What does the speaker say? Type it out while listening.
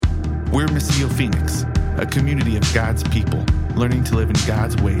We're Missio Phoenix, a community of God's people learning to live in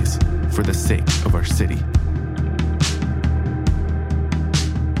God's ways for the sake of our city.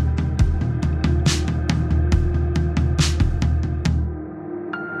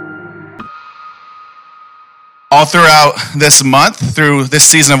 All throughout this month, through this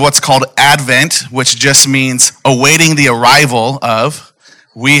season of what's called Advent, which just means awaiting the arrival of,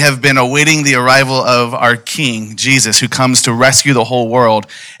 we have been awaiting the arrival of our King, Jesus, who comes to rescue the whole world.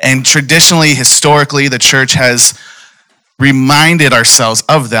 And traditionally, historically, the church has reminded ourselves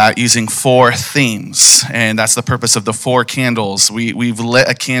of that using 4 themes. And that's the purpose of the 4 candles. We've lit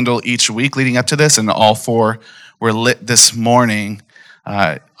a candle each week leading up to this, and all 4 were lit this morning.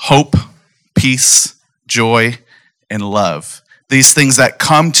 Hope, peace, joy, and love. These things that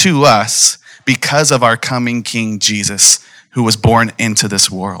come to us because of our coming King Jesus, who was born into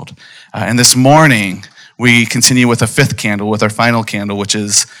this world. And this morning, we continue with a 5th candle, with our final candle, which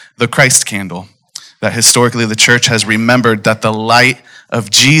is the Christ candle. That historically the church has remembered that the light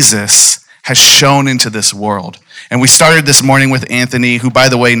of Jesus has shone into this world. And we started this morning with Anthony, who, by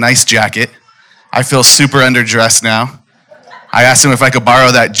the way, nice jacket. I feel super underdressed now. I asked him if I could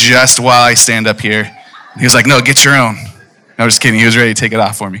borrow that just while I stand up here. He was like, no, get your own. No, just kidding. He was ready to take it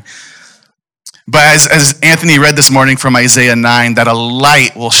off for me. But as Anthony read this morning from Isaiah 9, that a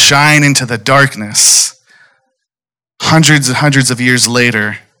light will shine into the darkness. Hundreds and hundreds of years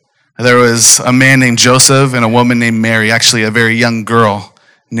later, there was a man named Joseph and a woman named Mary, actually a very young girl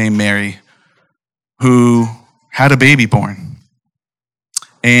named Mary, who had a baby born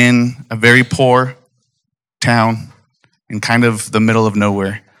in a very poor town in kind of the middle of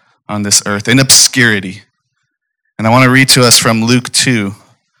nowhere on this earth, in obscurity. And I want to read to us from Luke 2,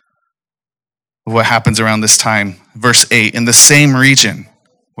 what happens around this time. Verse 8, in the same region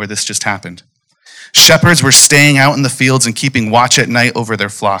where this just happened, shepherds were staying out in the fields and keeping watch at night over their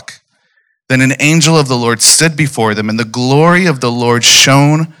flock. Then an angel of the Lord stood before them, and the glory of the Lord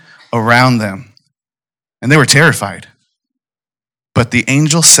shone around them, and they were terrified. But the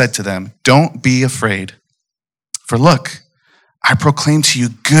angel said to them, don't be afraid, for look, I proclaim to you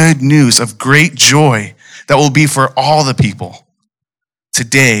good news of great joy that will be for all the people.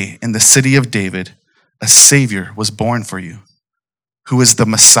 Today, in the city of David, a Savior was born for you, who is the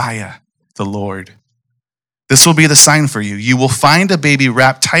Messiah, the Lord. This will be the sign for you. You will find a baby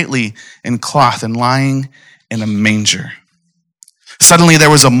wrapped tightly in cloth and lying in a manger. Suddenly there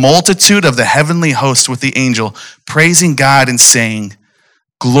was a multitude of the heavenly host with the angel, praising God and saying,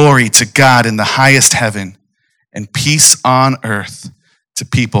 glory to God in the highest heaven, and peace on earth to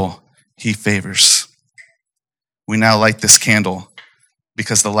people he favors. We now light this candle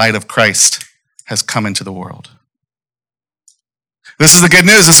because the light of Christ has come into the world. This is the good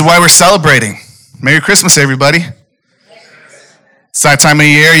news. This is why we're celebrating. Merry Christmas, everybody. It's that time of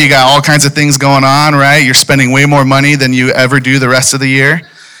year. You got all kinds of things going on, right? You're spending way more money than you ever do the rest of the year.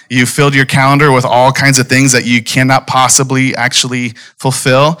 You filled your calendar with all kinds of things that you cannot possibly actually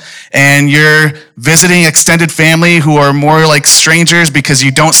fulfill. And you're visiting extended family who are more like strangers because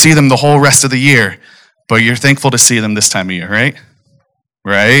you don't see them the whole rest of the year. But you're thankful to see them this time of year, right?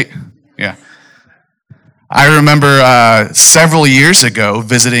 Right? Yeah. I remember several years ago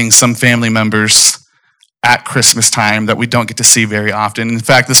visiting some family members at Christmas time that we don't get to see very often. In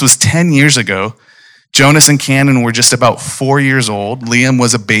fact, this was 10 years ago. Jonas and Cannon were just about 4 years old. Liam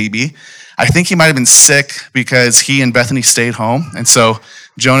was a baby. I think he might have been sick because he and Bethany stayed home. And so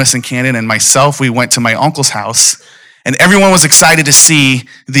Jonas and Cannon and myself, we went to my uncle's house. And everyone was excited to see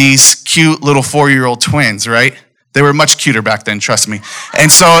these cute little 4-year-old twins, right? They were much cuter back then, trust me.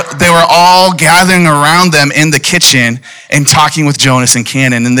 And so they were all gathering around them in the kitchen and talking with Jonas and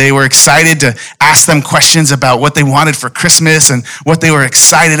Cannon. And they were excited to ask them questions about what they wanted for Christmas and what they were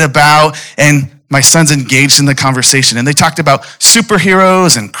excited about. And my sons engaged in the conversation. And they talked about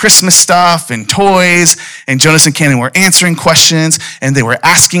superheroes and Christmas stuff and toys. And Jonas and Cannon were answering questions. And they were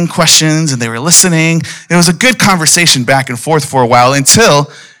asking questions. And they were listening. It was a good conversation back and forth for a while until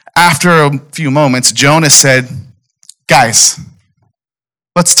after a few moments, Jonas said, guys,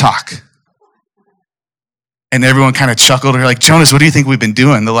 let's talk. And everyone kind of chuckled. They're like, Jonas, what do you think we've been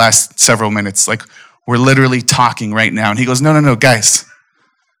doing the last several minutes? Like, we're literally talking right now. And he goes, no, guys,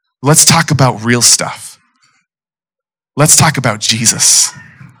 let's talk about real stuff. Let's talk about Jesus.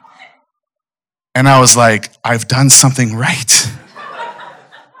 And I was like, I've done something right.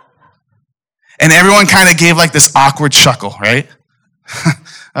 And everyone kind of gave like this awkward chuckle, right?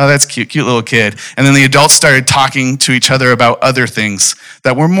 Oh, that's cute little kid. And then the adults started talking to each other about other things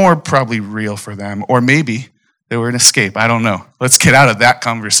that were more probably real for them, or maybe They were an escape. I don't know. Let's get out of that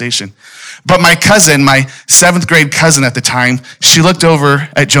conversation. But my cousin, my 7th grade cousin at the time, she looked over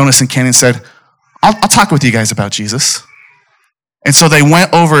at Jonas and Ken and said, I'll talk with you guys about Jesus. And so they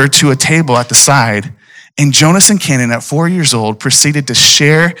went over to a table at the side, and Jonas and Cannon, at 4 years old, proceeded to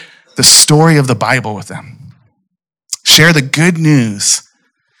share the story of the Bible with them. Share the good news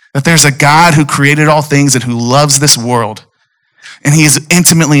that there's a God who created all things and who loves this world, and he is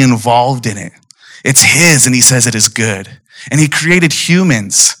intimately involved in it. It's his, and he says it is good. And he created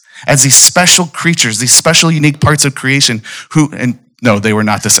humans as these special creatures, these special, unique parts of creation and no, they were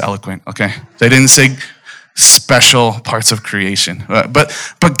not this eloquent, okay? They didn't say special parts of creation.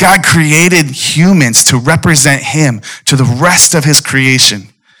 But God created humans to represent him to the rest of his creation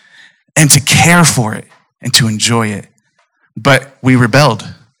and to care for it and to enjoy it. But we rebelled.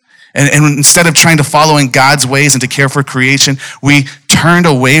 And instead of trying to follow in God's ways and to care for creation, we turned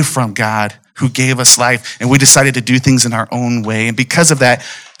away from God who gave us life, and we decided to do things in our own way. And because of that,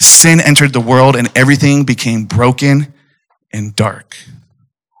 sin entered the world and everything became broken and dark.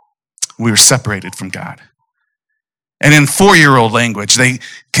 We were separated from God. And in 4-year-old language, they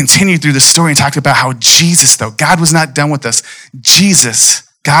continued through the story and talked about how Jesus, though, God was not done with us. Jesus,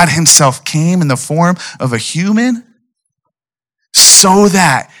 God himself, came in the form of a human so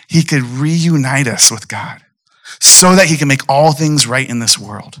that he could reunite us with God, so that he can make all things right in this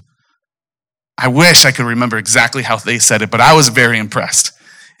world. I wish I could remember exactly how they said it, but I was very impressed.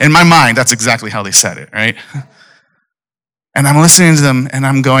 In my mind, that's exactly how they said it, right? And I'm listening to them and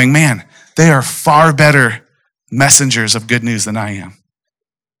I'm going, man, they are far better messengers of good news than I am.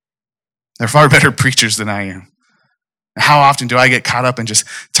 They're far better preachers than I am. How often do I get caught up in just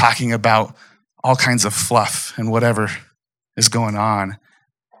talking about all kinds of fluff and whatever is going on?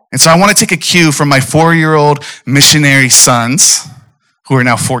 And so I want to take a cue from my 4-year-old missionary sons, who are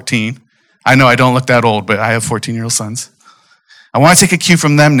now 14. I know I don't look that old, but I have 14-year-old sons. I want to take a cue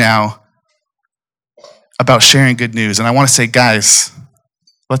from them now about sharing good news. And I want to say, guys,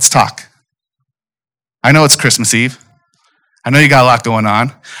 let's talk. I know it's Christmas Eve. I know you got a lot going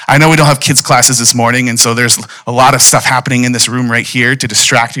on. I know we don't have kids' classes this morning, and so there's a lot of stuff happening in this room right here to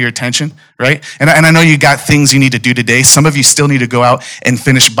distract your attention, right? And I know you got things you need to do today. Some of you still need to go out and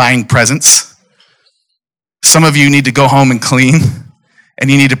finish buying presents. Some of you need to go home and clean, and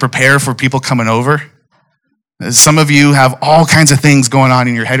you need to prepare for people coming over. Some of you have all kinds of things going on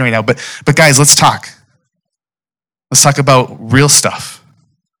in your head right now. But guys, let's talk. Let's talk about real stuff.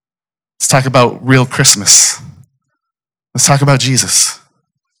 Let's talk about real Christmas. Let's talk about Jesus.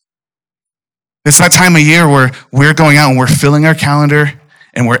 It's that time of year where we're going out and we're filling our calendar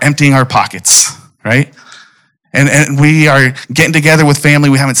and we're emptying our pockets, right? And we are getting together with family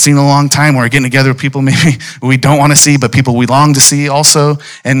we haven't seen in a long time. We're getting together with people maybe we don't want to see, but people we long to see also.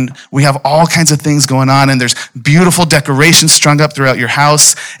 And we have all kinds of things going on. And there's beautiful decorations strung up throughout your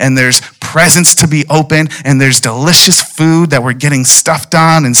house. And there's presents to be opened. And there's delicious food that we're getting stuffed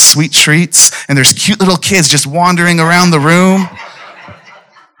on and sweet treats. And there's cute little kids just wandering around the room.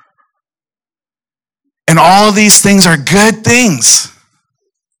 And all of these things are good things.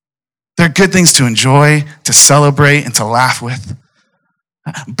 They're good things to enjoy, to celebrate, and to laugh with.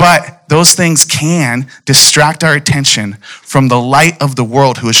 But those things can distract our attention from the light of the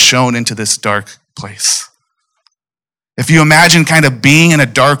world who is shown into this dark place. If you imagine kind of being in a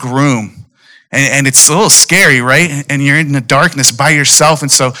dark room, and it's a little scary, right? And you're in the darkness by yourself,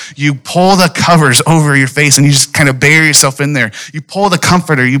 and so you pull the covers over your face, and you just kind of bury yourself in there. You pull the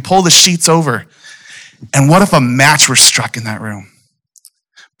comforter, you pull the sheets over. And what if a match were struck in that room?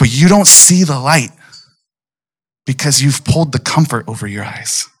 But you don't see the light because you've pulled the comfort over your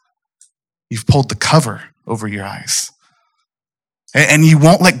eyes. You've pulled the cover over your eyes. And you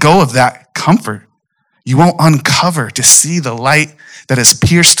won't let go of that comfort. You won't uncover to see the light that has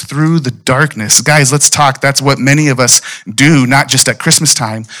pierced through the darkness. Guys, let's talk. That's what many of us do, not just at Christmas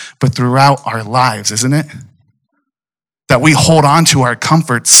time, but throughout our lives, isn't it? That we hold on to our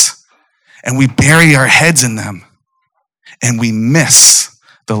comforts and we bury our heads in them and we miss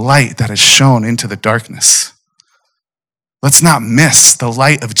the light that has shone into the darkness. Let's not miss the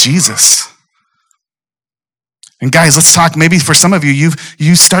light of Jesus. And guys, let's talk. Maybe for some of you,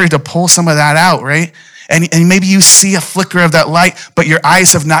 you started to pull some of that out, right? And maybe you see a flicker of that light, but your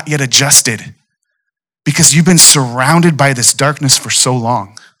eyes have not yet adjusted because you've been surrounded by this darkness for so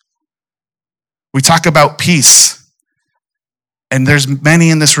long. We talk about peace, and there's many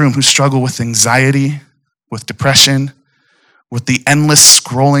in this room who struggle with anxiety, with depression, with the endless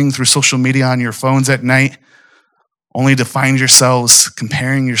scrolling through social media on your phones at night, only to find yourselves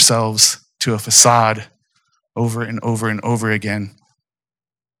comparing yourselves to a facade over and over and over again.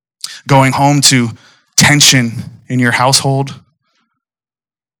 Going home to tension in your household?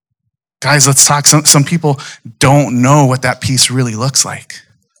 Guys, let's talk. Some people don't know what that peace really looks like.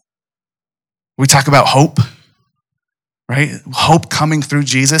 We talk about hope, right? Hope coming through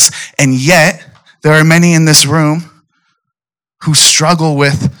Jesus. And yet, there are many in this room who struggle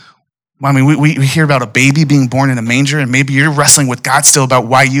with, we hear about a baby being born in a manger, and maybe you're wrestling with God still about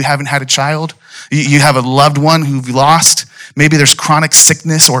why you haven't had a child. You have a loved one who you've lost. Maybe there's chronic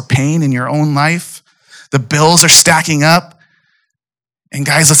sickness or pain in your own life. The bills are stacking up. And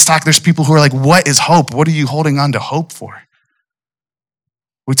guys, let's talk. There's people who are like, what is hope? What are you holding on to hope for?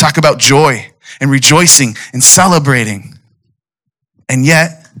 We talk about joy and rejoicing and celebrating. And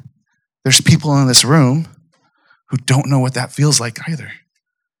yet, there's people in this room who don't know what that feels like either.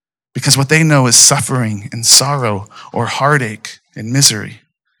 Because what they know is suffering and sorrow or heartache and misery.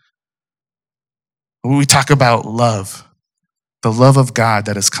 When we talk about love, the love of God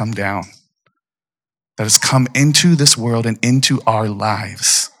that has come down, that has come into this world and into our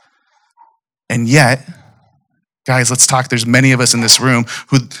lives. And yet, guys, let's talk. There's many of us in this room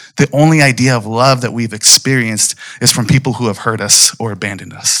who the only idea of love that we've experienced is from people who have hurt us or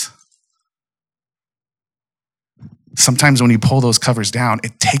abandoned us. Sometimes when you pull those covers down,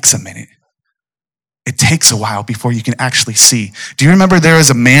 it takes a minute. It takes a while before you can actually see. Do you remember there was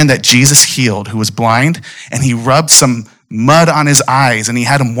a man that Jesus healed who was blind, and he rubbed some mud on his eyes and he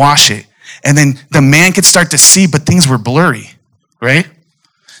had him wash it? And then the man could start to see, but things were blurry, right?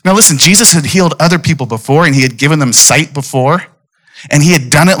 Now listen, Jesus had healed other people before, and he had given them sight before, and he had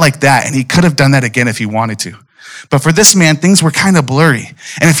done it like that, and he could have done that again if he wanted to. But for this man, things were kind of blurry.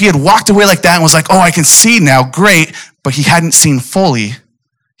 And if he had walked away like that and was like, oh, I can see now, great, but he hadn't seen fully,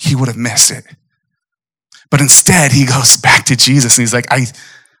 he would have missed it. But instead, he goes back to Jesus, and he's like,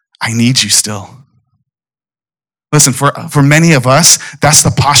 I need you still. Listen, for many of us, that's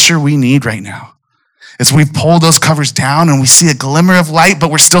the posture we need right now. Is we've pulled those covers down and we see a glimmer of light, but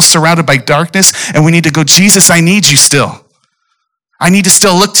we're still surrounded by darkness, and we need to go, Jesus, I need you still. I need to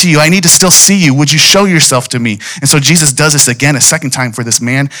still look to you. I need to still see you. Would you show yourself to me? And so Jesus does this again a second time for this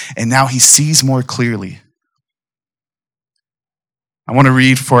man, and now he sees more clearly. I want to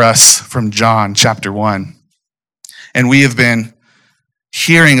read for us from John chapter 1. And we have been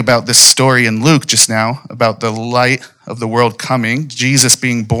hearing about this story in Luke just now, about the light of the world coming, Jesus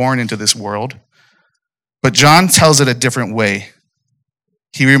being born into this world. But John tells it a different way.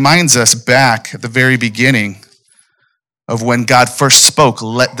 He reminds us back at the very beginning of when God first spoke,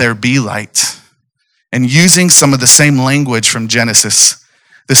 let there be light. And using some of the same language from Genesis,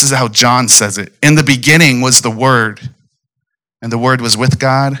 this is how John says it. In the beginning was the Word, and the Word was with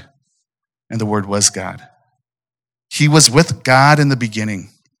God, and the Word was God. He was with God in the beginning.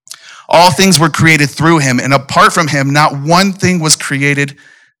 All things were created through him, and apart from him, not one thing was created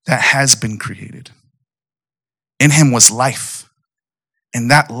that has been created. In him was life,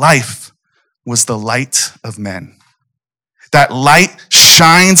 and that life was the light of men. That light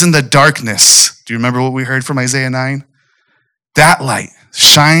shines in the darkness. Do you remember what we heard from Isaiah 9? That light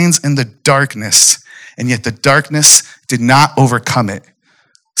shines in the darkness, and yet the darkness did not overcome it.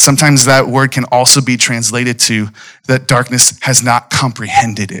 Sometimes that word can also be translated to that darkness has not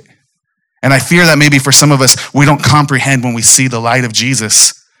comprehended it. And I fear that maybe for some of us, we don't comprehend when we see the light of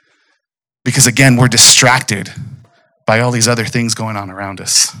Jesus, because again, we're distracted by all these other things going on around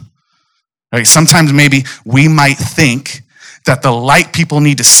us. Right? Sometimes maybe we might think that the light people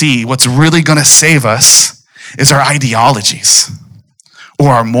need to see, what's really going to save us, is our ideologies or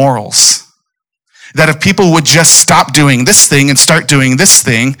our morals. That if people would just stop doing this thing and start doing this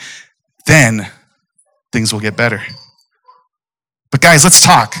thing, then things will get better. But guys, let's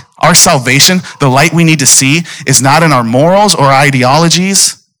talk. Our salvation, the light we need to see, is not in our morals or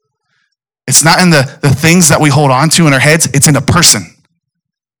ideologies. It's not in the things that we hold on to in our heads. It's in a person.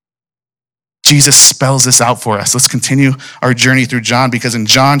 Jesus spells this out for us. Let's continue our journey through John, because in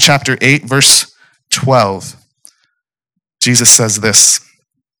John chapter 8, verse 12, Jesus says this.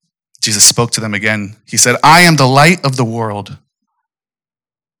 Jesus spoke to them again. He said, I am the light of the world.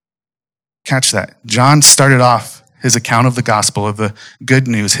 Catch that. John started off his account of the gospel, of the good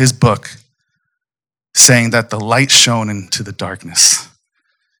news, his book, saying that the light shone into the darkness.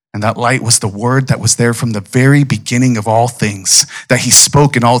 And that light was the word that was there from the very beginning of all things, that he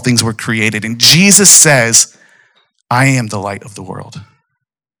spoke and all things were created. And Jesus says, I am the light of the world.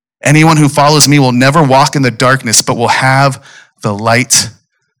 Anyone who follows me will never walk in the darkness, but will have the light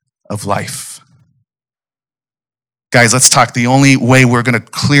of life. Guys, let's talk. The only way we're going to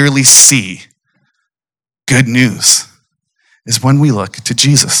clearly see good news is when we look to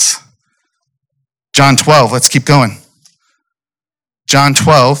Jesus. John 12, let's keep going. John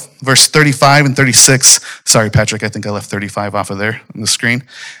 12, verse 35 and 36. Sorry, Patrick, I think I left 35 off of there on the screen.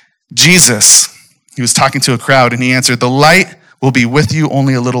 Jesus, he was talking to a crowd, and he answered, "The light will be with you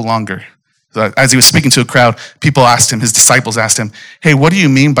only a little longer." As he was speaking to a crowd, people asked him, his disciples asked him, "Hey, what do you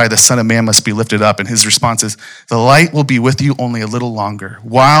mean by the Son of Man must be lifted up?" And his response is, "The light will be with you only a little longer.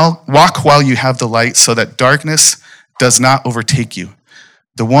 Walk while you have the light, so that darkness does not overtake you.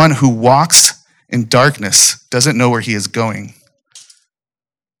 The one who walks in darkness doesn't know where he is going."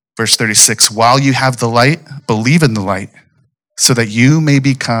 Verse 36, "While you have the light, believe in the light, so that you may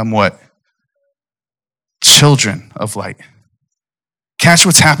become" what? Children of light. Catch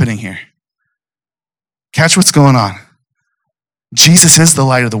what's happening here. Catch what's going on. Jesus is the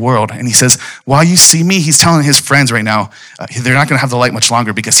light of the world. And he says, while you see me, he's telling his friends right now, they're not going to have the light much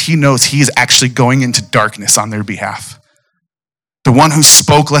longer because he knows he is actually going into darkness on their behalf. The one who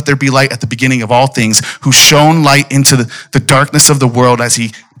spoke, "Let there be light" at the beginning of all things, who shone light into the darkness of the world as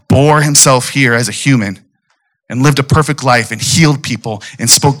he bore himself here as a human and lived a perfect life and healed people and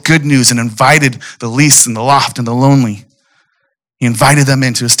spoke good news and invited the least and the lost and the lonely. He invited them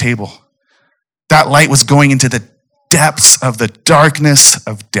into his table. That light was going into the depths of the darkness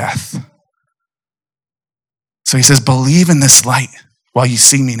of death. So he says, believe in this light while you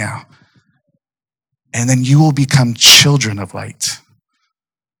see me now. And then you will become children of light.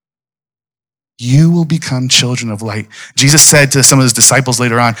 You will become children of light. Jesus said to some of his disciples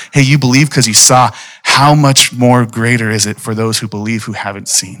later on, hey, you believe because you saw. How much more greater is it for those who believe who haven't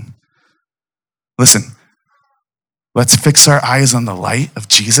seen? Listen, let's fix our eyes on the light of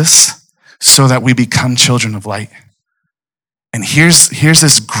Jesus so that we become children of light. And here's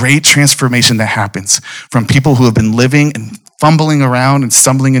this great transformation that happens from people who have been living and fumbling around and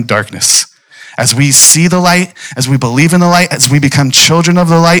stumbling in darkness. As we see the light, as we believe in the light, as we become children of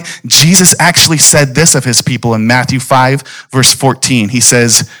the light, Jesus actually said this of his people in Matthew 5, verse 14. He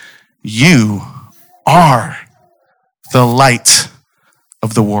says, you are the light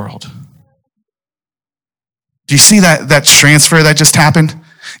of the world. Do you see that transfer that just happened?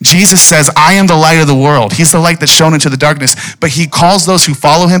 Jesus says, I am the light of the world. He's the light that's shone into the darkness, but he calls those who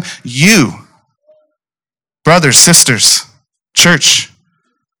follow him, you, brothers, sisters, church,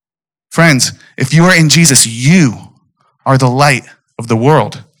 friends, if you are in Jesus, you are the light of the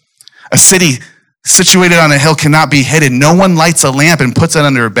world. A city situated on a hill cannot be hidden. No one lights a lamp and puts it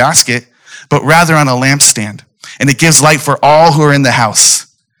under a basket, but rather on a lampstand. And it gives light for all who are in the house.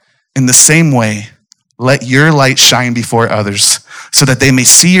 In the same way, let your light shine before others so that they may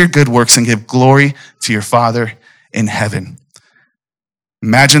see your good works and give glory to your Father in heaven.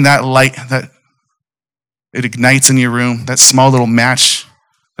 Imagine that light that it ignites in your room, that small little match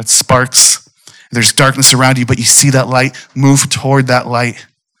that sparks. There's darkness around you, but you see that light, move toward that light.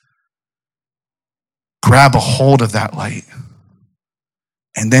 Grab a hold of that light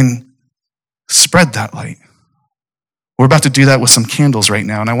and then spread that light. We're about to do that with some candles right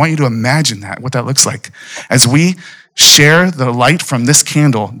now, and I want you to imagine what that looks like. As we share the light from this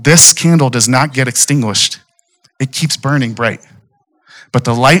candle does not get extinguished. It keeps burning bright. But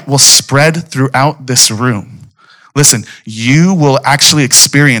the light will spread throughout this room. Listen, you will actually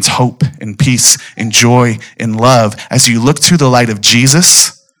experience hope and peace and joy and love as you look to the light of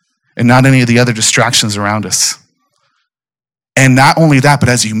Jesus and not any of the other distractions around us. And not only that, but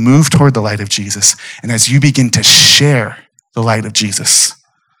as you move toward the light of Jesus and as you begin to share the light of Jesus.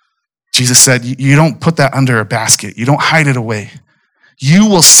 Jesus said, you don't put that under a basket. You don't hide it away. You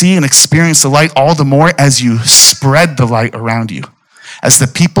will see and experience the light all the more as you spread the light around you. As the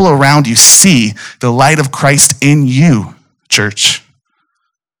people around you see the light of Christ in you, church,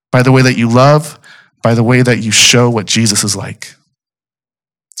 by the way that you love, by the way that you show what Jesus is like.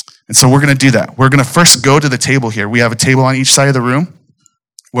 And so we're going to do that. We're going to first go to the table here. We have a table on each side of the room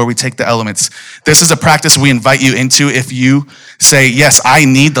where we take the elements. This is a practice we invite you into if you say, yes, I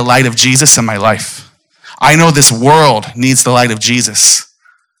need the light of Jesus in my life. I know this world needs the light of Jesus.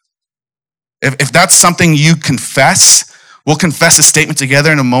 If that's something you confess, we'll confess a statement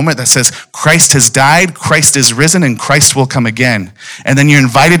together in a moment that says, Christ has died, Christ is risen, and Christ will come again. And then you're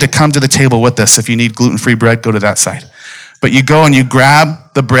invited to come to the table with us. If you need gluten-free bread, go to that side. But you go and you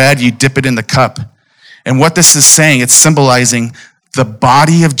grab the bread, you dip it in the cup. And what this is saying, it's symbolizing the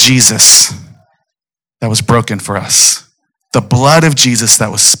body of Jesus that was broken for us. The blood of Jesus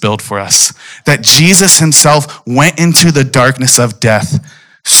that was spilled for us. That Jesus himself went into the darkness of death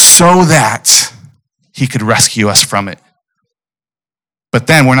so that he could rescue us from it. But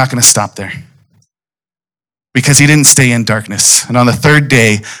then we're not going to stop there because he didn't stay in darkness. And on the third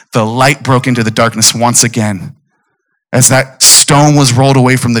day, the light broke into the darkness once again as that stone was rolled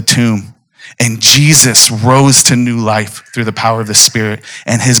away from the tomb. And Jesus rose to new life through the power of the Spirit.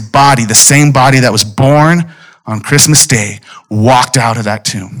 And his body, the same body that was born on Christmas Day, walked out of that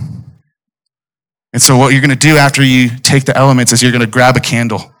tomb. And so what you're going to do after you take the elements is you're going to grab a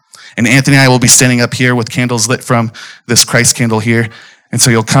candle. And Anthony and I will be standing up here with candles lit from this Christ candle here. And so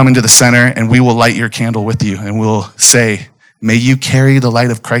you'll come into the center and we will light your candle with you. And we'll say, may you carry the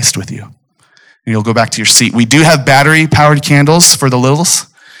light of Christ with you. And you'll go back to your seat. We do have battery-powered candles for the littles.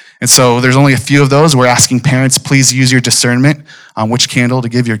 And so there's only a few of those. We're asking parents, please use your discernment on which candle to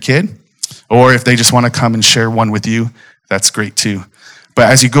give your kid. Or if they just want to come and share one with you, that's great too. But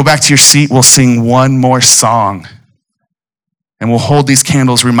as you go back to your seat, we'll sing one more song. And we'll hold these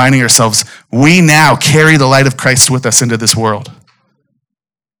candles, reminding ourselves, we now carry the light of Christ with us into this world.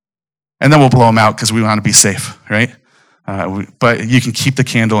 And then we'll blow them out because we want to be safe, right? But you can keep the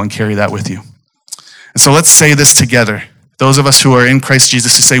candle and carry that with you. And so let's say this together. Those of us who are in Christ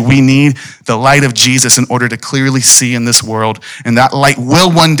Jesus who say we need the light of Jesus in order to clearly see in this world. And that light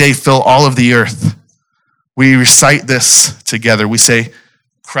will one day fill all of the earth. We recite this together. We say,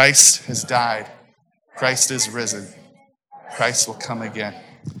 Christ has died. Christ is risen. Christ will come again.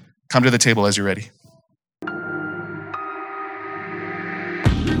 Come to the table as you're ready.